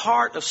 The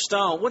heart of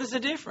stone, what is the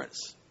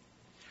difference?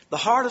 The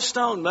heart of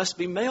stone must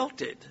be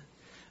melted.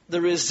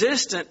 The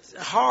resistant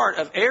heart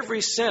of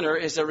every sinner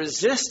is a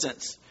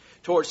resistance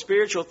toward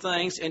spiritual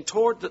things and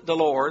toward the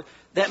Lord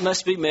that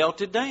must be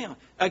melted down.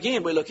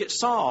 Again, we look at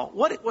Saul.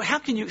 How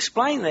can you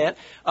explain that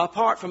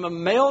apart from a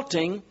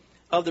melting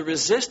of the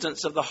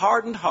resistance of the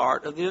hardened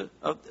heart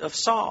of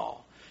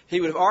Saul. He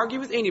would have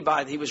argued with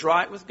anybody that he was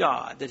right with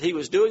God, that he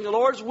was doing the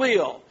Lord's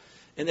will,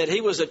 and that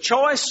he was a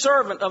choice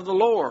servant of the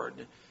Lord,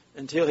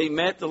 until he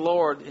met the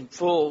Lord in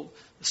full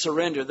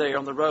surrender there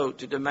on the road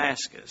to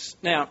Damascus.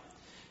 Now,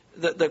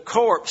 the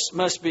corpse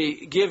must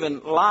be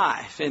given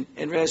life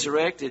and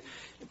resurrected.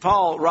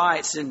 Paul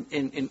writes in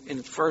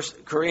 1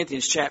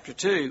 Corinthians chapter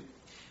 2,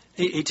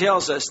 he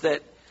tells us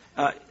that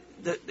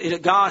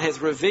God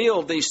hath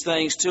revealed these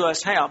things to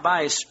us how?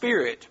 By His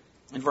Spirit.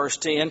 In verse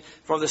 10,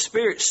 for the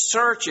Spirit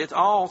searcheth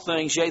all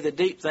things, yea, the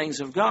deep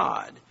things of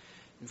God.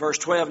 In verse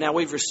 12, now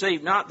we've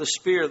received not the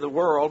spirit of the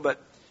world,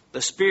 but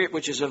the Spirit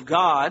which is of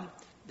God,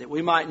 that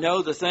we might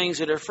know the things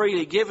that are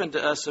freely given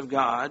to us of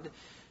God.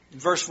 In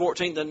verse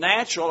 14, the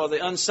natural or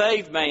the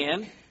unsaved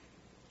man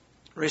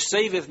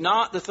receiveth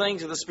not the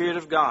things of the Spirit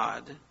of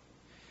God,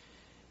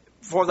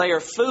 for they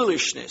are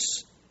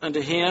foolishness unto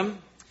him,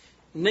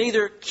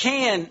 neither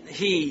can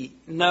he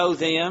know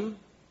them.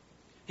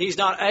 He's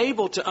not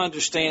able to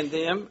understand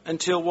them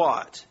until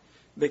what?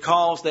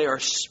 Because they are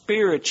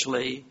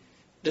spiritually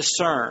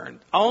discerned.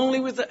 Only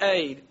with the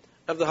aid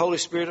of the Holy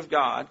Spirit of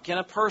God can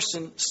a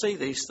person see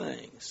these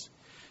things.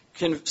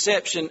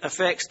 Conception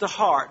affects the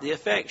heart, the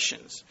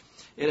affections.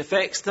 It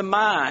affects the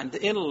mind,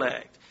 the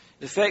intellect.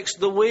 It affects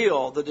the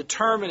will, the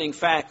determining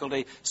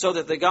faculty, so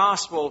that the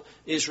gospel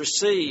is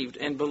received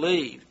and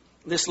believed.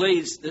 This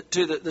leads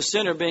to the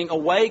sinner being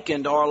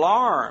awakened or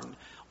alarmed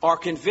or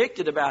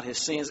convicted about his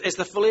sins. As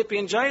the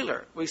Philippian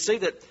jailer, we see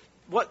that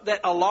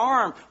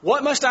alarm,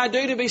 what must I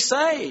do to be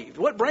saved?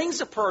 What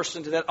brings a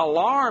person to that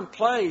alarmed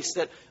place,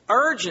 that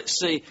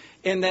urgency,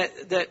 and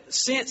that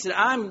sense that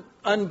I'm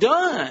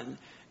undone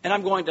and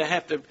I'm going to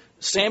have to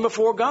stand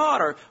before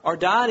God or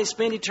die and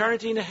spend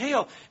eternity in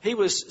hell? He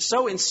was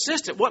so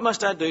insistent, what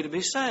must I do to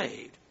be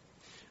saved?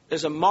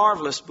 There's a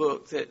marvelous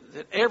book that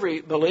every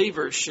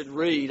believer should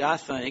read, I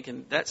think,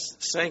 and that's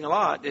saying a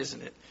lot,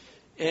 isn't it?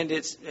 And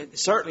it's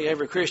certainly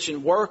every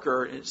Christian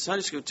worker and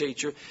Sunday school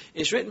teacher.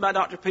 It's written by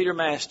Dr. Peter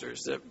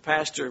Masters, the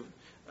pastor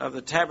of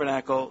the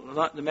Tabernacle,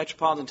 the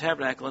Metropolitan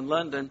Tabernacle in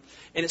London.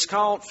 And it's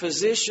called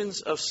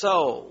Physicians of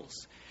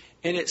Souls.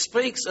 And it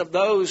speaks of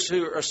those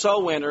who are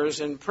soul winners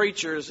and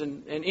preachers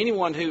and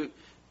anyone who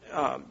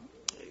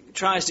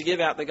tries to give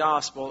out the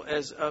gospel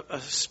as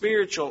a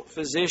spiritual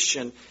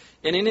physician.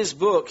 And in his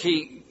book,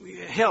 he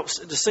helps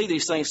to see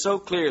these things so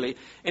clearly.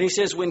 And he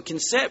says, when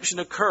conception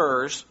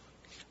occurs,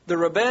 the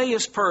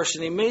rebellious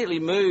person immediately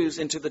moves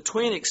into the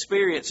twin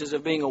experiences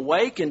of being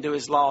awakened to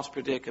his lost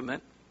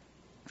predicament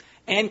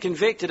and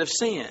convicted of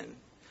sin.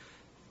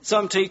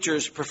 Some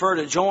teachers prefer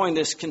to join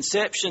this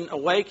conception,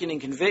 awakening,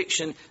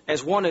 conviction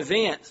as one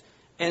event,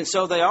 and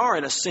so they are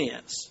in a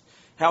sense.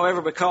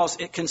 However, because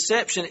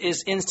conception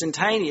is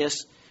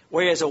instantaneous,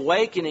 whereas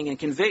awakening and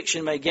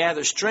conviction may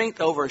gather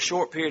strength over a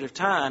short period of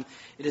time,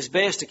 it is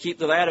best to keep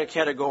the latter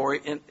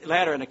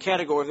in a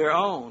category of their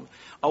own.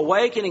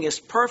 Awakening is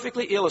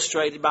perfectly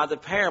illustrated by the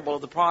parable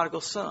of the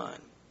prodigal son.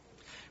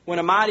 When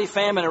a mighty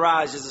famine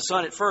arises, the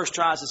son at first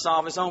tries to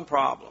solve his own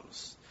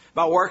problems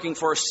by working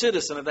for a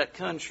citizen of that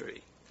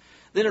country.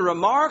 Then a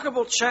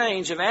remarkable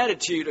change of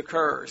attitude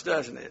occurs,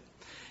 doesn't it?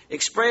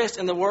 Expressed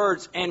in the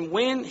words, and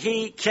when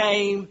he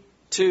came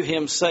to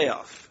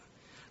himself.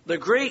 The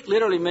Greek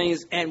literally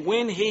means, and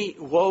when he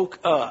woke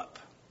up.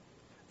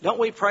 Don't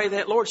we pray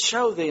that? Lord,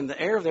 show them the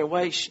error of their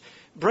ways.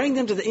 Bring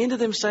them to the end of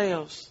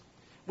themselves.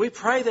 We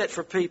pray that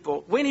for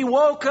people. When he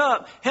woke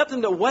up, help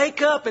them to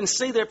wake up and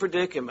see their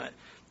predicament.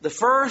 The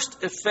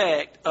first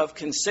effect of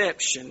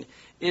conception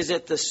is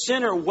that the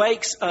sinner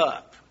wakes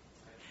up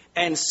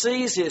and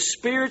sees his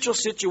spiritual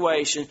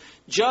situation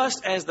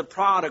just as the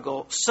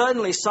prodigal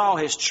suddenly saw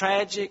his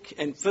tragic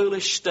and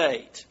foolish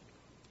state,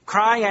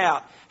 crying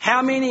out,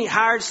 how many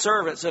hired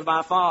servants of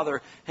my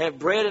father have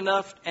bread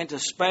enough and to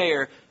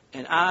spare,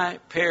 and I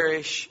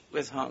perish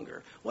with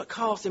hunger? What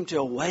caused him to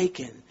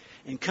awaken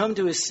and come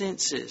to his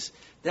senses?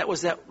 That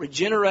was that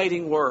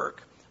regenerating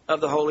work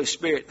of the Holy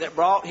Spirit that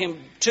brought him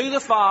to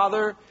the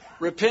Father,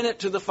 repentant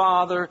to the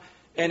Father,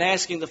 and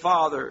asking the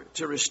Father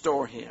to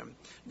restore him.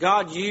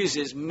 God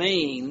uses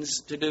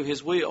means to do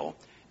His will,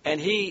 and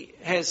He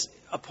has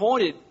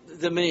appointed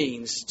the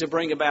means to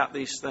bring about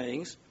these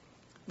things.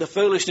 The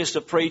foolishness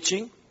of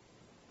preaching,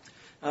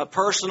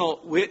 personal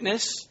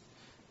witness.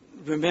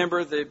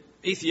 Remember, the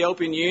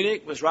Ethiopian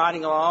eunuch was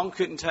riding along,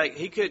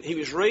 he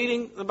was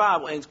reading the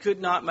Bible and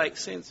could not make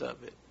sense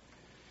of it.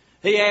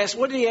 He asked,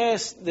 what did he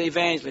ask the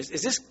evangelist?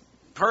 Is this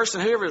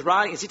person, whoever is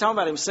writing, is he talking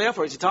about himself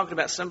or is he talking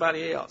about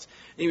somebody else?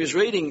 He was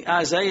reading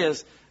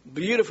Isaiah's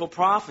beautiful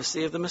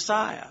prophecy of the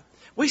Messiah.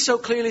 We so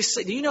clearly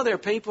see, do you know there are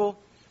people,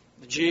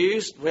 the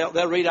Jews, well,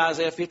 they'll read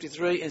Isaiah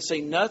 53 and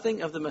see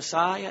nothing of the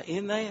Messiah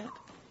in that?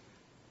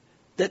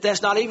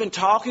 That's not even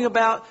talking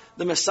about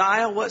the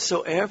Messiah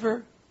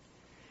whatsoever?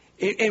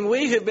 And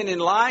we who have been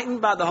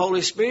enlightened by the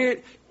Holy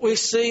Spirit, we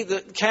see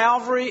the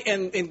Calvary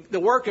and the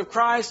work of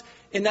Christ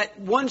in that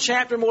one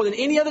chapter more than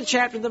any other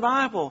chapter in the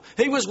Bible.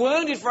 He was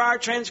wounded for our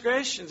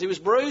transgressions. He was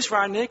bruised for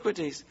our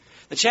iniquities.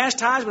 The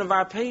chastisement of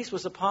our peace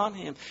was upon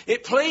him.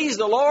 It pleased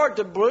the Lord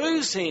to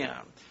bruise him.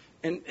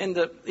 And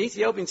the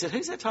Ethiopian said,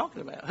 who's that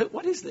talking about?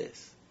 What is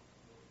this?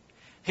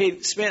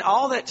 He'd spent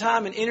all that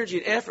time and energy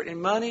and effort and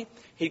money.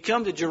 He'd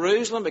come to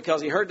Jerusalem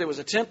because he heard there was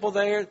a temple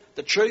there.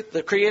 The truth,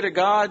 the Creator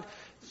God,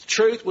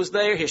 truth was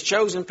there. His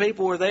chosen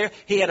people were there.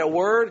 He had a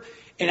word.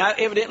 And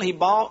evidently he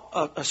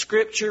bought a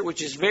scripture,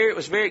 which it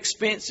was very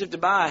expensive to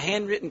buy a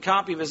handwritten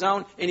copy of his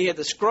own. And he had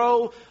the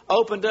scroll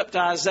opened up to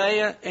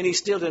Isaiah, and he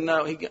still didn't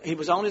know. He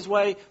was on his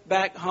way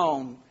back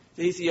home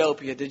to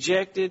Ethiopia,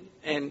 dejected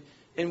and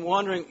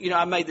wondering,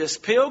 I made this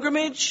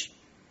pilgrimage.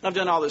 I've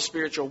done all this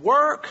spiritual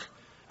work.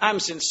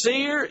 I'm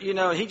sincere.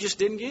 He just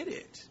didn't get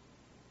it.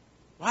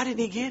 Why didn't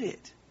he get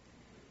it?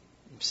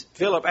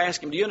 Philip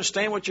asked him, do you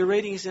understand what you're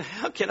reading? He said,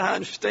 how can I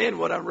understand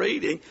what I'm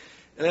reading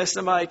unless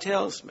somebody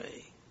tells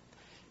me?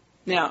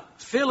 Now,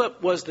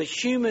 Philip was the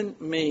human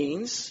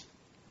means.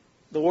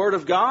 The Word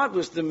of God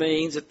was the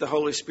means that the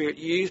Holy Spirit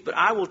used. But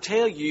I will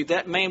tell you,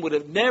 that man would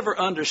have never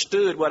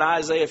understood what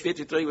Isaiah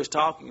 53 was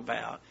talking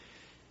about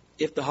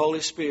if the Holy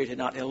Spirit had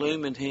not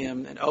illumined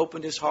him and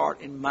opened his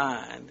heart and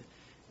mind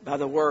by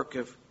the work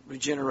of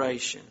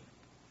regeneration.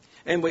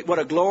 And what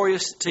a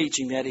glorious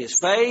teaching that is.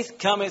 Faith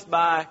cometh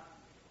by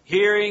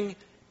hearing,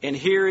 and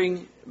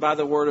hearing by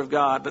the Word of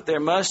God. But there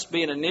must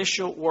be an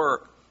initial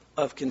work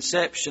of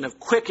conception, of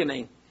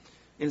quickening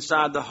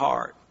inside the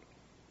heart.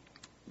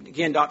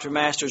 Again, Dr.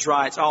 Masters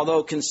writes,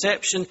 although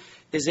conception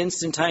is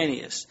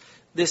instantaneous,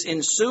 this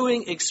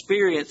ensuing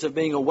experience of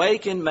being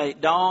awakened may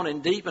dawn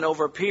and deepen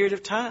over a period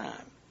of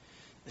time.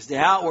 As the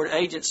outward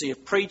agency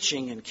of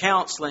preaching and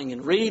counseling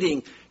and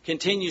reading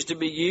continues to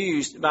be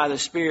used by the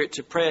Spirit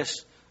to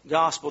press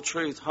gospel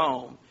truth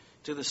home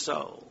to the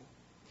soul.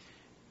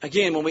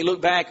 Again, when we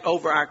look back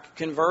over our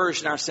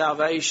conversion, our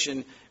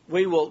salvation,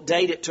 we will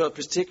date it to a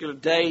particular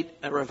date,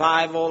 a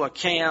revival, a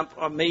camp,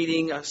 a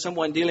meeting,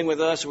 someone dealing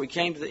with us, or we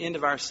came to the end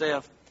of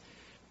ourselves.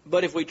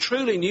 But if we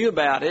truly knew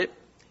about it,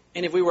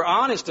 and if we were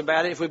honest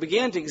about it, if we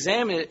began to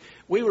examine it,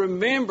 we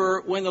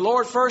remember when the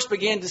Lord first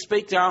began to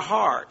speak to our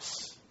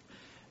hearts.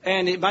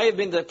 And it may have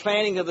been the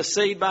planting of the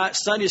seed by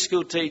Sunday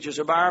school teachers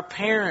or by our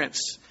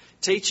parents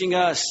teaching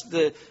us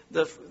the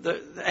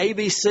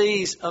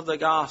ABCs of the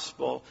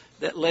gospel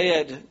that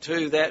led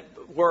to that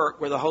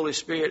work where the Holy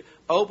Spirit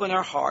opened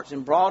our hearts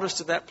and brought us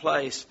to that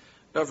place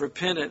of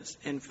repentance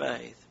and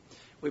faith.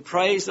 We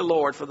praise the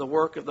Lord for the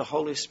work of the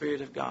Holy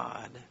Spirit of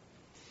God.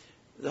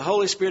 The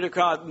Holy Spirit of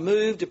God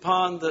moved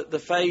upon the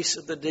face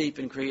of the deep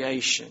in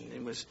creation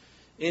and was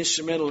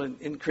instrumental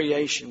in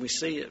creation. We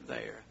see it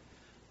there.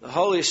 The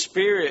Holy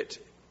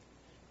Spirit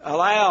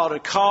allowed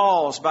and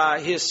caused by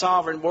His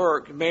sovereign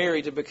work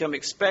Mary to become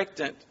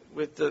expectant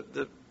with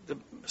the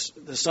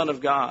Son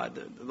of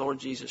God, the Lord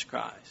Jesus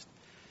Christ.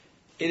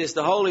 It is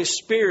the Holy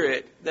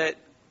Spirit that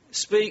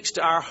speaks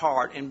to our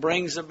heart and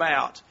brings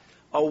about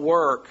a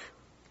work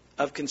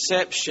of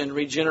conception,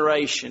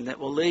 regeneration that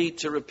will lead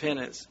to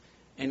repentance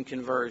and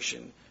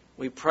conversion.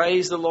 We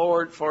praise the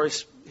Lord for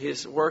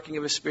His working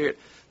of His Spirit.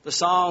 The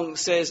song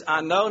says,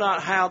 I know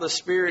not how the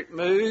Spirit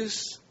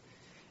moves,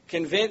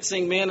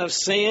 convincing men of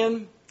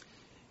sin,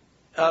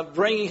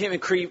 bringing him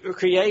and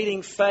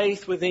creating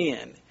faith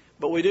within.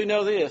 But we do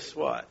know this,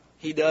 what?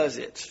 He does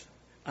it.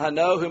 I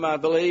know whom I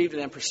believed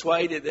and am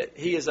persuaded that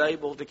He is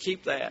able to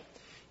keep that,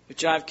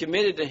 which I've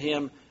committed to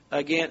Him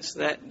against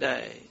that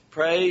day.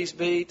 Praise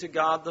be to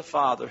God the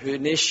Father who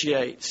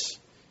initiates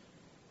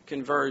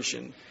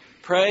conversion.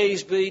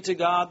 Praise be to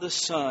God the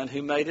Son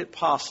who made it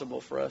possible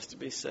for us to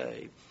be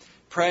saved.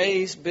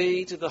 Praise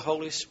be to the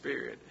Holy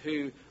Spirit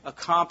who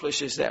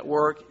accomplishes that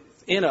work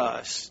in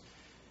us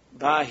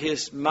by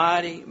His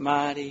mighty,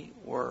 mighty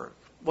work.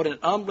 What an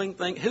humbling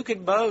thing. Who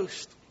could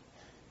boast?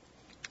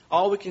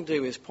 All we can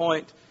do is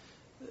point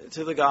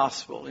to the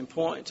gospel and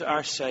point to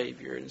our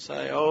Savior and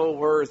say, oh,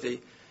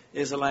 worthy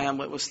is the Lamb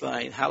that was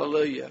slain.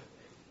 Hallelujah.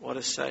 What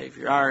a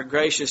Savior. Our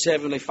gracious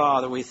Heavenly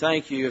Father, we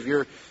thank You of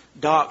Your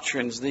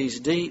doctrines,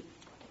 these deep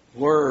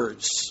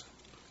words,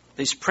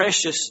 these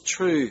precious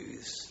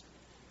truths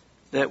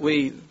that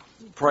we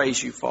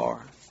praise You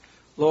for.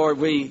 Lord,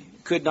 we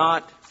could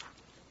not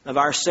of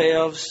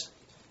ourselves.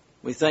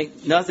 We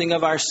think nothing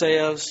of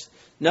ourselves.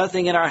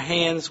 Nothing in our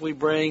hands we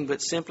bring, but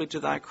simply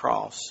to Thy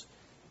cross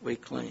we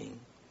cling.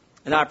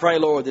 And I pray,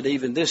 Lord, that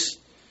even this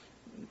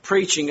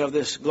preaching of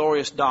this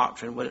glorious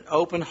doctrine would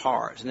open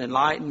hearts and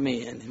enlighten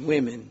men and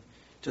women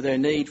to their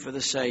need for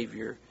the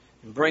Savior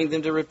and bring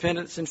them to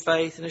repentance and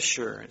faith and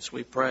assurance,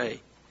 we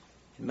pray.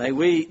 And may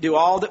we do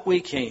all that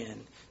we can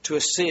to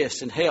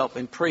assist and help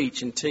and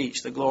preach and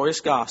teach the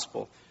glorious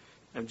gospel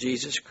of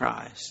Jesus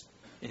Christ.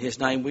 In His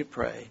name we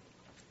pray.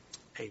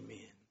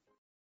 Amen.